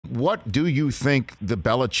what do you think the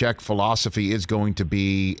Belichick philosophy is going to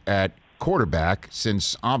be at quarterback,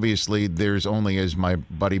 since obviously there's only, as my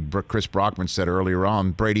buddy Chris Brockman said earlier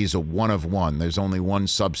on, Brady's a one of one. There's only one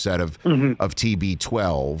subset of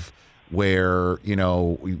TB12 where, you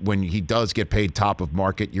know, when he does get paid top of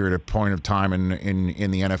market, you're at a point of time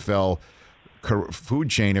in the NFL food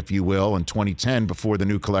chain, if you will, in 2010 before the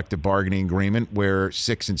new collective bargaining agreement, where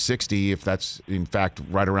 6 and 60, if that's in fact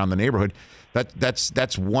right around the neighborhood, that's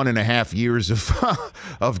 1.5 years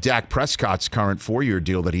of Dak Prescott's current 4-year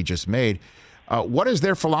deal that he just made. What is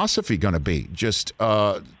their philosophy going to be? Just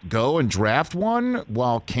go and draft one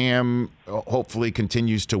while Cam hopefully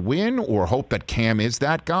continues to win, or hope that Cam is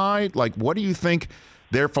that guy? Like, what do you think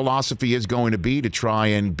their philosophy is going to be to try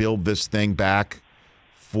and build this thing back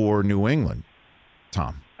for New England,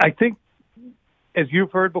 Tom? I think, as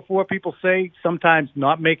you've heard before, people say sometimes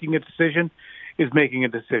not making a decision is making a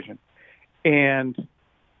decision. And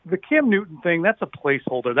the Cam Newton thing, that's a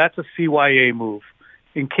placeholder. That's a CYA move.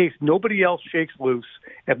 In case nobody else shakes loose,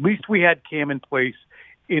 at least we had Cam in place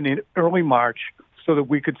in early March so that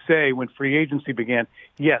we could say when free agency began,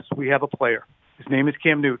 yes, we have a player. His name is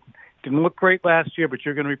Cam Newton. Didn't look great last year, but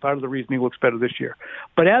you're going to be part of the reason he looks better this year.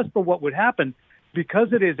 But as for what would happen, because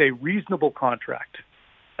it is a reasonable contract,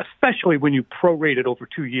 especially when you prorate it over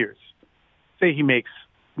 2 years, say he makes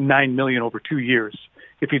 $9 million over 2 years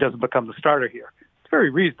if he doesn't become the starter here. It's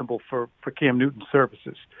very reasonable for Cam Newton's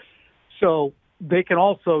services. So they can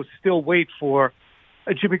also still wait for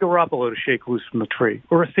a Jimmy Garoppolo to shake loose from the tree,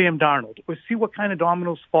 or a Sam Darnold, or see what kind of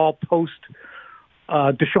dominoes fall post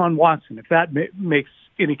Deshaun Watson, if that makes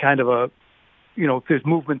any kind of a, you know, if there's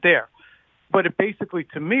movement there. But it basically,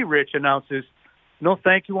 to me, Rich, announces no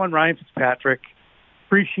thank you on Ryan Fitzpatrick.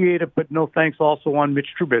 Appreciate it, but no thanks also on Mitch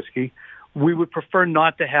Trubisky. We would prefer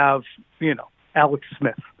not to have, you know, Alex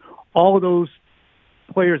Smith. All of those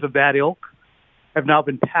players of that ilk have now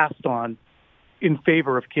been passed on in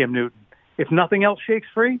favor of Cam Newton. If nothing else shakes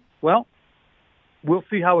free, well, we'll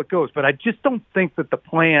see how it goes. But I just don't think that the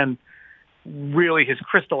plan really has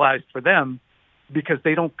crystallized for them, because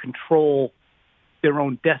they don't control their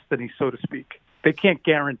own destiny, so to speak. They can't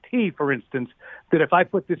guarantee, for instance, that if I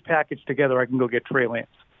put this package together, I can go get Trey Lance.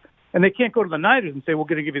 And they can't go to the Niners and say, we're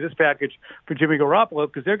going to give you this package for Jimmy Garoppolo,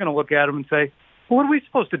 because they're going to look at him and say, well, what are we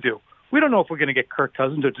supposed to do? We don't know if we're going to get Kirk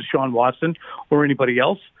Cousins or Deshaun Watson or anybody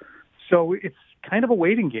else. So it's kind of a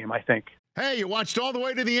waiting game, I think. Hey, you watched all the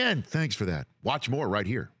way to the end. Thanks for that. Watch more right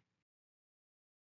here.